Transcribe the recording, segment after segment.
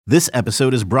This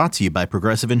episode is brought to you by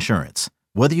Progressive Insurance.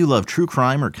 Whether you love true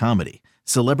crime or comedy,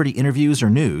 celebrity interviews or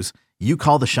news, you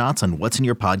call the shots on what's in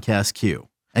your podcast queue.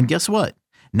 And guess what?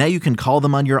 Now you can call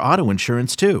them on your auto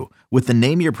insurance too with the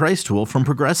Name Your Price tool from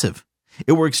Progressive.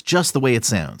 It works just the way it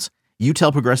sounds. You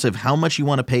tell Progressive how much you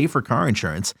want to pay for car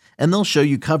insurance, and they'll show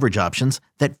you coverage options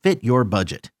that fit your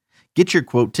budget. Get your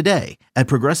quote today at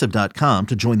Progressive.com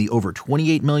to join the over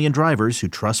 28 million drivers who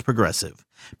trust Progressive.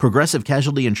 Progressive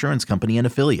Casualty Insurance Company and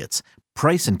Affiliates.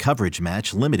 Price and coverage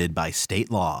match limited by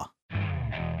state law.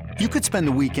 You could spend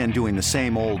the weekend doing the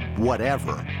same old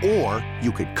whatever, or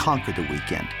you could conquer the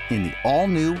weekend in the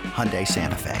all-new Hyundai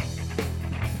Santa Fe.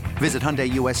 Visit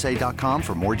HyundaiUSA.com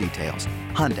for more details.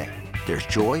 Hyundai, there's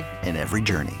joy in every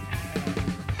journey.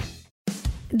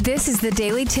 This is the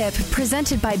Daily Tip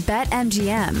presented by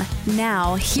BetMGM.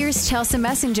 Now, here's Chelsea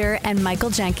Messenger and Michael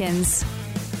Jenkins.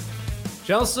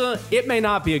 Chelsea, it may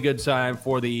not be a good time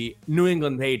for the New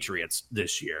England Patriots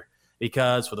this year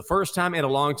because for the first time in a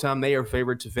long time, they are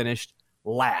favored to finish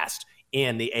last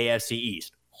in the AFC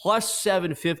East. Plus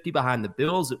 750 behind the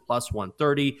Bills at plus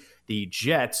 130, the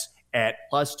Jets at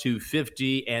plus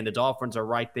 250, and the Dolphins are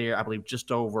right there, I believe, just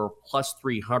over plus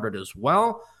 300 as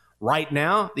well. Right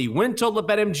now, the win total at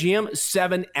BetMGM,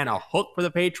 7 and a hook for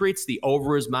the Patriots. The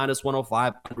over is minus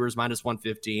 105, under is minus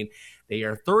 115. They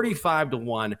are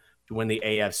 35-1 to win the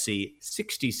AFC,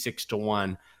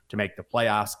 66-1 to make the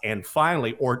playoffs. And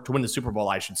finally, or to win the Super Bowl,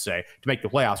 I should say, to make the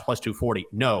playoffs, plus 240.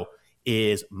 No,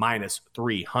 is minus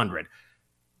 300.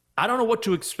 I don't know what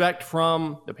to expect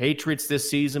from the Patriots this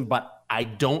season, but I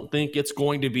don't think it's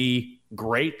going to be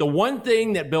great. The one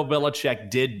thing that Bill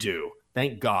Belichick did do,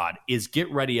 thank God, is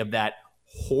get ready of that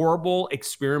horrible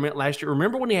experiment last year.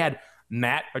 Remember when he had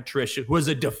Matt Patricia, who was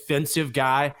a defensive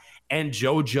guy, and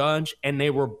Joe Judge, and they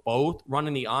were both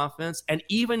running the offense? And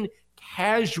even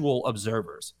casual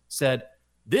observers said,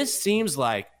 this seems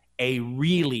like a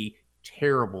really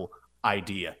terrible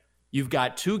idea. You've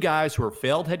got two guys who are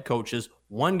failed head coaches,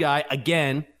 one guy,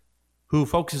 again, who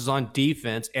focuses on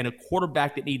defense, and a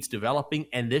quarterback that needs developing,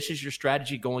 and this is your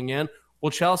strategy going in. Well,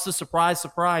 Chelsea, surprise,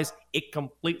 surprise, it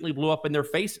completely blew up in their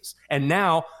faces. And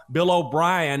now Bill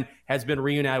O'Brien has been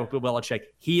reunited with Bill Belichick.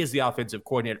 He is the offensive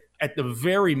coordinator. At the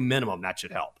very minimum, that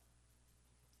should help.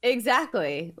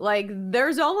 Exactly. Like,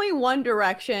 there's only one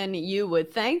direction you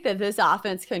would think that this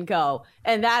offense can go,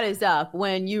 and that is up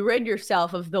when you rid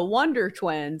yourself of the Wonder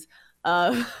Twins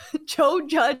of Joe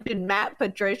Judge and Matt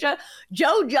Patricia.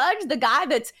 Joe Judge, the guy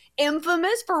that's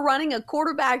infamous for running a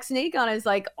quarterback sneak on his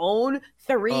own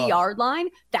 3-yard line.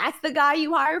 That's the guy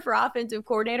you hire for offensive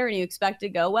coordinator and you expect to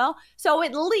go well. So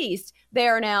at least they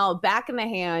are now back in the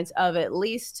hands of at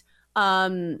least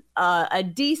a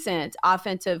decent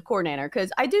offensive coordinator.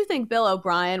 Because I do think Bill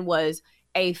O'Brien was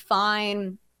a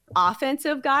fine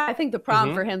offensive guy. I think the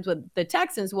problem for him with the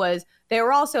Texans was they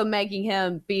were also making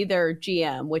him be their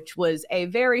GM, which was a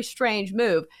very strange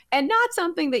move and not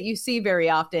something that you see very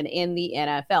often in the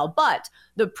NFL. But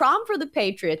the problem for the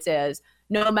Patriots is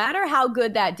no matter how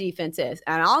good that defense is,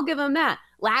 and I'll give them that,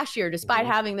 last year, despite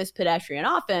having this pedestrian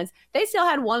offense, they still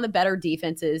had one of the better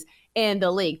defenses in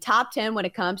the league. Top 10 when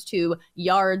it comes to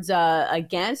yards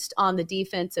against on the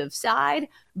defensive side.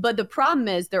 But the problem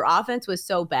is their offense was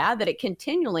so bad that it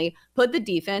continually put the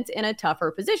defense in a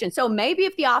tougher position. So maybe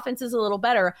if the offense is a little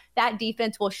better, that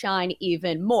defense will shine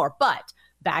even more. But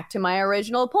back to my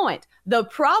original point, the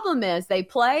problem is they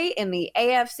play in the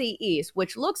AFC East,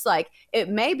 which looks like it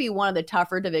may be one of the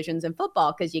tougher divisions in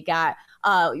football because we've got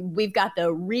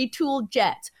the retooled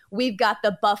Jets. We've got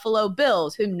the Buffalo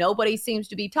Bills, who nobody seems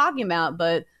to be talking about,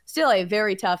 but still a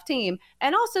very tough team.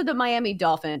 And also the Miami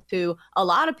Dolphins, who a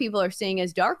lot of people are seeing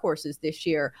as dark horses this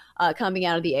year coming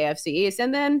out of the AFC East.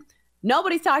 And then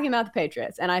nobody's talking about the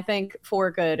Patriots, and I think for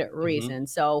good reason.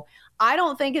 So I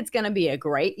don't think it's going to be a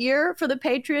great year for the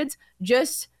Patriots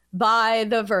just by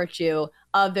the virtue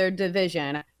of their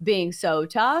division being so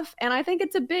tough. And I think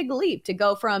it's a big leap to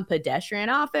go from pedestrian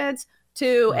offense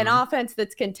to an offense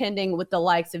that's contending with the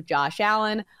likes of Josh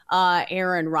Allen,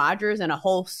 Aaron Rodgers, and a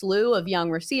whole slew of young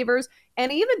receivers,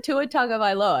 and even Tua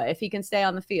Tagovailoa if he can stay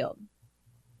on the field.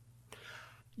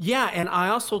 Yeah, and I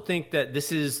also think that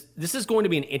this is going to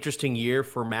be an interesting year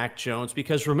for Mac Jones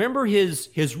because remember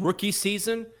his rookie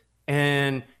season,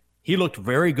 and he looked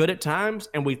very good at times,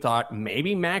 and we thought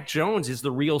maybe Mac Jones is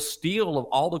the real steal of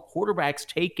all the quarterbacks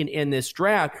taken in this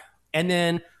draft. And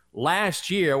then last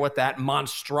year with that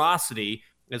monstrosity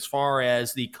as far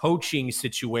as the coaching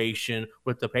situation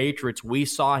with the Patriots, we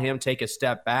saw him take a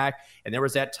step back, and there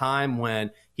was that time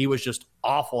when he was just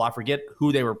awful. I forget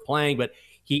who they were playing, but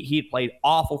He played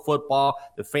awful football.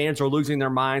 The fans are losing their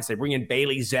minds. They bring in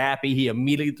Bailey Zappi. He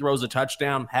immediately throws a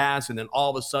touchdown pass, and then all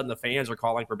of a sudden the fans are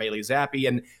calling for Bailey Zappi.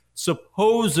 And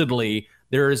supposedly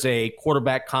there is a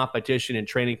quarterback competition in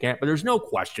training camp, but there's no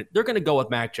question they're going to go with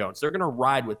Mac Jones. They're going to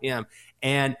ride with him.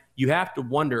 And you have to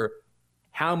wonder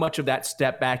how much of that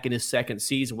step back in his second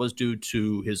season was due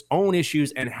to his own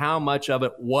issues and how much of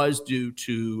it was due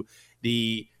to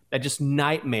that just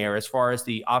nightmare as far as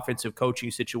the offensive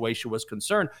coaching situation was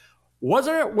concerned.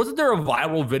 Wasn't there a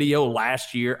viral video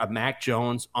last year of Mac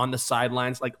Jones on the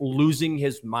sidelines, like losing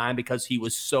his mind because he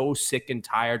was so sick and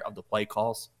tired of the play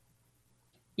calls?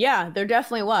 Yeah, there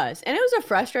definitely was. And it was a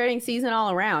frustrating season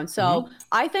all around. So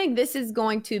I think this is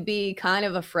going to be kind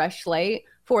of a fresh slate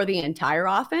for the entire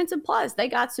offense. And plus, they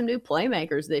got some new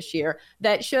playmakers this year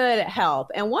that should help.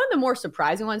 And one of the more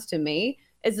surprising ones to me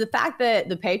is the fact that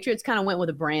the Patriots kind of went with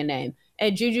a brand name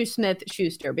and Juju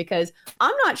Smith-Schuster, because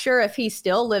I'm not sure if he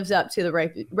still lives up to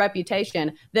the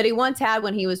reputation that he once had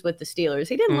when he was with the Steelers.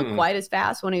 He didn't look quite as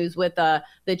fast when he was with the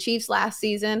Chiefs last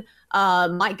season.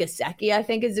 Mike Gesicki, I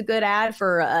think, is a good ad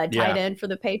for a tight end for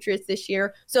the Patriots this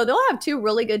year. So they'll have two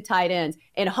really good tight ends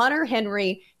in Hunter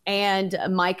Henry and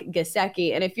Mike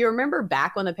Gesicki. And if you remember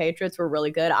back when the Patriots were really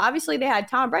good, obviously they had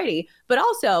Tom Brady, but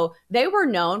also they were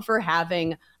known for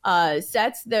having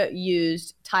sets that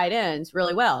used tight ends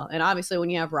really well. And obviously when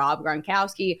you have Rob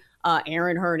Gronkowski,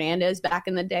 Aaron Hernandez back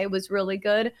in the day was really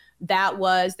good. That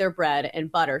was their bread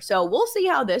and butter. So we'll see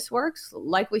how this works.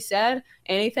 Like we said,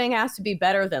 anything has to be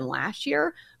better than last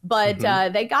year, but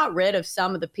they got rid of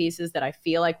some of the pieces that I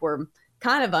feel like were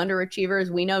kind of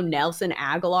underachievers. We know Nelson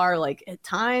Aguilar, like at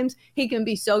times he can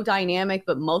be so dynamic,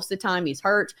 but most of the time he's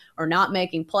hurt or not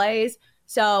making plays.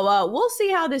 So we'll see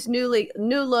how this new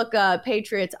look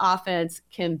Patriots offense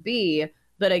can be.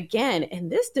 But again, in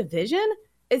this division,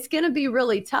 it's going to be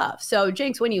really tough. So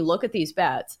Jinx, when you look at these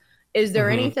bets, is there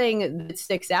anything that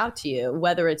sticks out to you,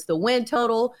 whether it's the win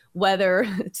total, whether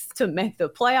it's to make the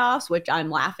playoffs, which I'm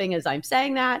laughing as I'm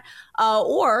saying that,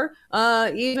 or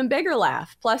even bigger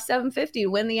laugh, plus 750 to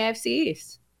win the AFC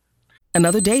East?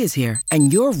 Another day is here,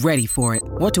 and you're ready for it.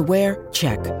 What to wear?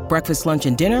 Check. Breakfast, lunch,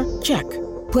 and dinner? Check.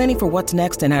 Planning for what's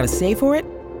next and how to save for it?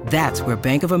 That's where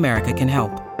Bank of America can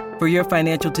help. For your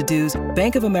financial to-dos,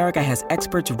 Bank of America has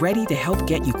experts ready to help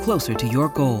get you closer to your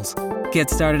goals. Get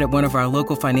started at one of our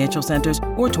local financial centers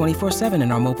or 24/7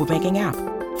 in our mobile banking app.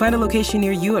 Find a location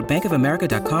near you at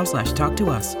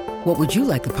bankofamerica.com/talktous. What would you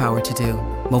like the power to do?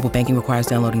 Mobile banking requires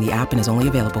downloading the app and is only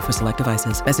available for select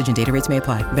devices. Message and data rates may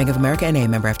apply. Bank of America NA,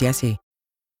 member FDIC.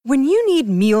 When you need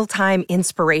mealtime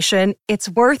inspiration, it's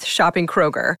worth shopping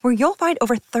Kroger, where you'll find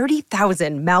over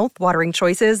 30,000 mouth-watering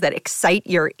choices that excite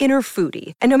your inner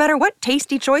foodie. And no matter what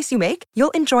tasty choice you make,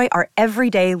 you'll enjoy our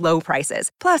everyday low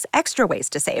prices, plus extra ways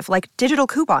to save, like digital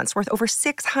coupons worth over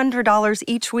 $600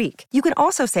 each week. You can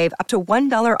also save up to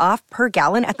 $1 off per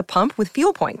gallon at the pump with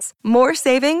fuel points. More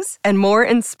savings and more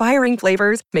inspiring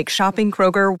flavors make shopping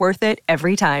Kroger worth it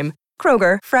every time.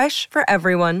 Kroger, fresh for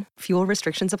everyone. Fuel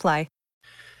restrictions apply.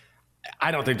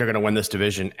 I don't think they're going to win this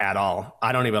division at all.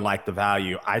 I don't even like the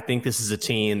value. I think this is a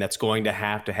team that's going to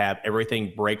have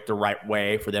everything break the right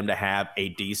way for them to have a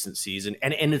decent season.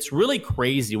 And it's really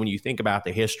crazy when you think about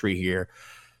the history here.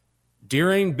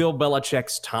 During Bill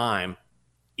Belichick's time,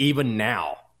 even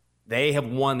now, they have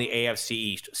won the AFC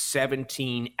East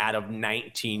 17 out of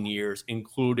 19 years,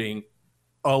 including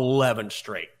 11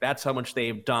 straight. That's how much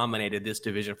they've dominated this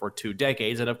division for 2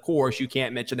 decades. And of course, you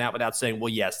can't mention that without saying,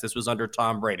 well, yes, this was under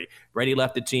Tom Brady. Brady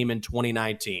left the team in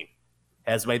 2019,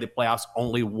 has made the playoffs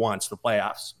only once,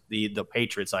 the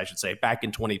Patriots, I should say, back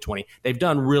in 2020. They've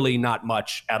done really not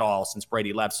much at all since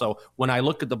Brady left. So when I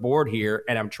look at the board here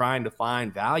and I'm trying to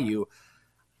find value,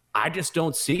 I just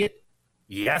don't see it.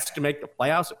 Yes, to make the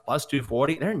playoffs at plus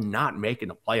 240. They're not making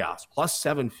the playoffs. Plus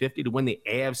 750 to win the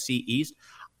AFC East.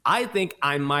 I think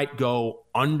I might go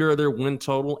under their win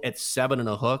total at 7 and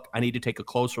a hook. I need to take a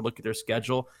closer look at their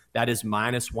schedule. That is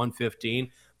minus 115.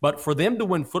 But for them to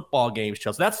win football games,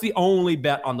 Chelsea, that's the only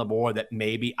bet on the board that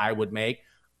maybe I would make.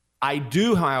 I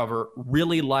do, however,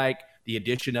 really like the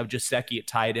addition of Gesicki at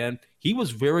tight end. He was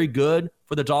very good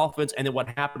for the Dolphins, and then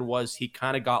what happened was he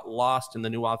kind of got lost in the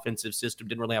new offensive system,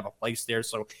 didn't really have a place there,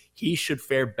 so he should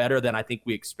fare better than I think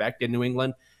we expect in New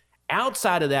England.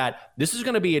 Outside of that, this is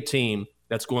going to be a team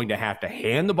that's going to have to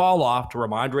hand the ball off to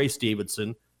Ramondre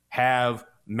Stevenson, have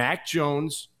Mac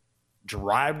Jones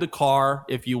drive the car,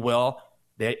 if you will.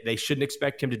 They shouldn't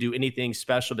expect him to do anything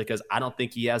special because I don't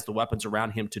think he has the weapons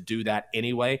around him to do that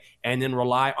anyway, and then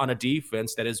rely on a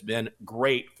defense that has been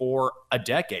great for a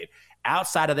decade.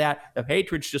 Outside of that, the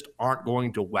Patriots just aren't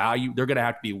going to wow you. They're going to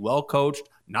have to be well coached,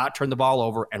 not turn the ball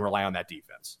over, and rely on that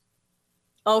defense.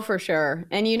 Oh, for sure.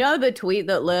 And you know the tweet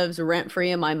that lives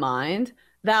rent-free in my mind?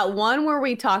 That one where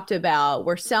we talked about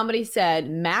where somebody said,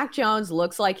 Mac Jones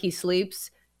looks like he sleeps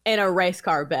in a race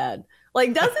car bed.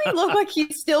 Like, doesn't he look like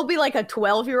he'd still be like a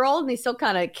 12-year-old and he still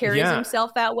kind of carries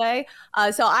himself that way?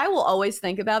 So I will always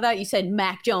think about that. You said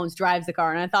Mac Jones drives the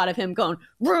car, and I thought of him going,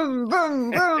 vroom,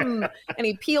 vroom, vroom. And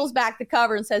he peels back the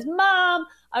cover and says, Mom,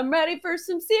 I'm ready for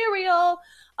some cereal.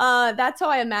 That's how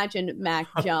I imagine Mac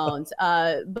Jones.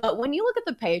 But when you look at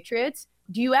the Patriots,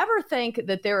 do you ever think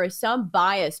that there is some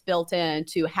bias built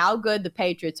into how good the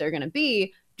Patriots are going to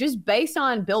be just based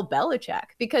on Bill Belichick?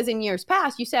 Because in years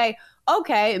past, you say,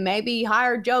 okay, maybe he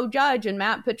hired Joe Judge and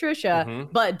Matt Patricia,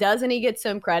 but doesn't he get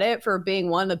some credit for being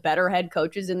one of the better head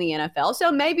coaches in the NFL?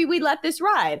 So maybe we let this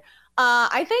ride.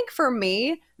 I think for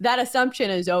me, that assumption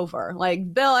is over.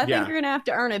 Like, Bill, I think you're going to have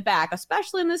to earn it back,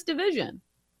 especially in this division.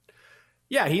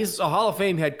 Yeah, he's a Hall of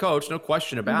Fame head coach, no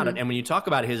question about it. And when you talk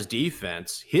about his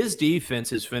defense has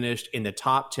finished in the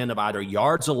top 10 of either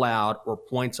yards allowed or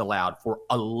points allowed for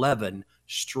 11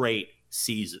 straight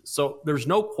seasons. So there's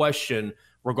no question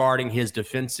regarding his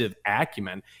defensive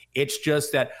acumen. It's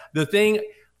just that the thing,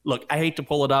 look, I hate to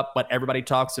pull it up, but everybody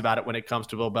talks about it when it comes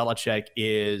to Bill Belichick,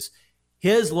 is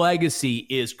his legacy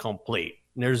is complete.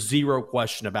 And there's zero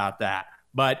question about that.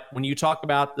 But when you talk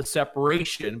about the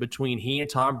separation between he and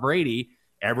Tom Brady,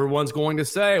 everyone's going to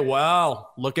say,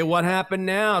 well, look at what happened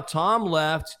now. Tom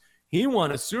left. He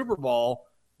won a Super Bowl.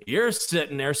 You're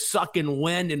sitting there sucking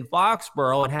wind in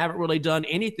Foxborough and haven't really done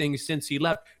anything since he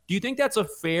left. Do you think that's a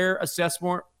fair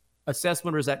assessment,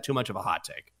 or is that too much of a hot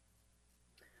take?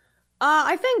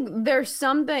 I think there's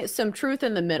some truth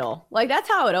in the middle. Like, that's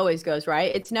how it always goes,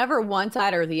 right? It's never one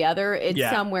side or the other. It's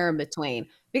somewhere in between.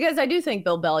 Because I do think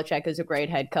Bill Belichick is a great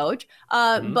head coach,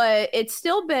 but it's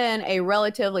still been a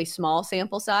relatively small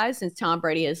sample size since Tom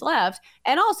Brady has left.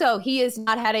 And also, he has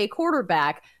not had a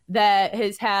quarterback that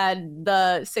has had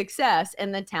the success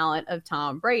and the talent of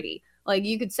Tom Brady. Like,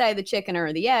 you could say the chicken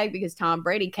or the egg, because Tom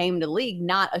Brady came to the league,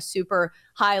 not a super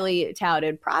highly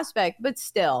touted prospect, but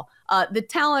still, the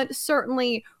talent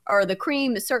certainly, or the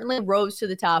cream certainly rose to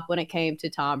the top when it came to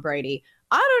Tom Brady.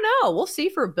 I don't know. We'll see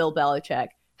for Bill Belichick.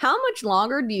 How much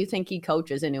longer do you think he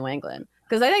coaches in New England?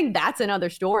 Because I think that's another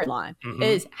storyline,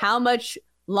 is how much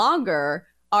longer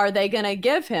are they going to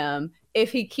give him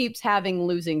if he keeps having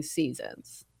losing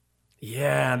seasons?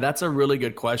 Yeah, that's a really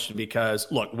good question, because,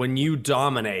 look, when you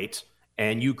dominate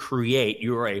and you create,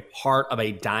 you're a part of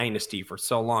a dynasty for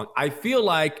so long. I feel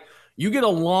like you get a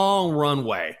long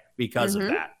runway because of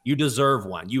that. You deserve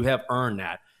one. You have earned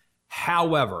that.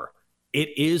 However,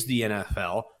 it is the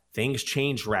NFL. Things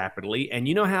change rapidly, and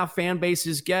you know how fan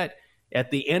bases get.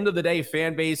 At the end of the day,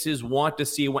 fan bases want to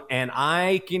see one, and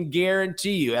I can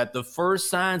guarantee you, at the first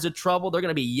signs of trouble, they're going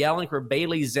to be yelling for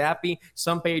Bailey Zappi.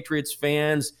 Some Patriots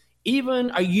fans,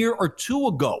 even a year or two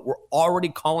ago, were already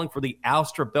calling for the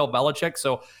ouster of Bill Belichick.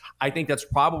 So I think that's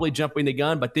probably jumping the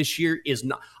gun, but this year is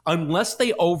not, unless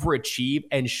they overachieve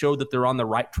and show that they're on the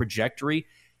right trajectory.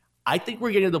 I think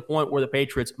we're getting to the point where the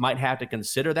Patriots might have to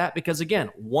consider that, because,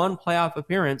 again, one playoff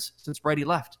appearance since Brady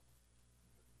left.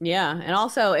 Yeah, and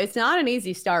also, it's not an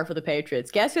easy start for the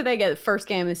Patriots. Guess who they get the first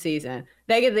game of the season?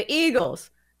 They get the Eagles.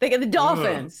 They get the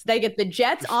Dolphins. They get the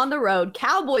Jets on the road,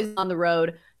 Cowboys on the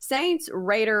road, Saints,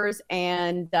 Raiders,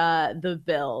 and the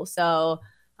Bills. So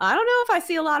I don't know if I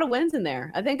see a lot of wins in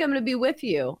there. I think I'm going to be with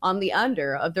you on the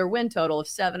under of their win total of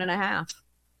 7.5.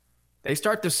 They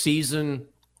start the season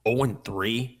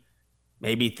 0-3.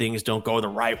 Maybe things don't go the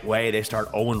right way. They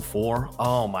start 0-4.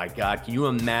 Oh, my God. Can you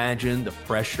imagine the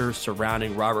pressure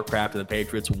surrounding Robert Kraft and the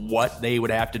Patriots, what they would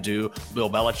have to do,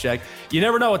 Bill Belichick? You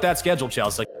never know with that schedule,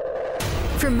 Chelsea.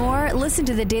 For more, listen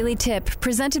to the Daily Tip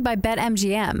presented by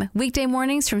BetMGM. Weekday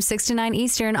mornings from 6 to 9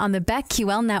 Eastern on the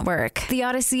BetQL network, the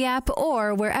Odyssey app,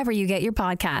 or wherever you get your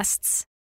podcasts.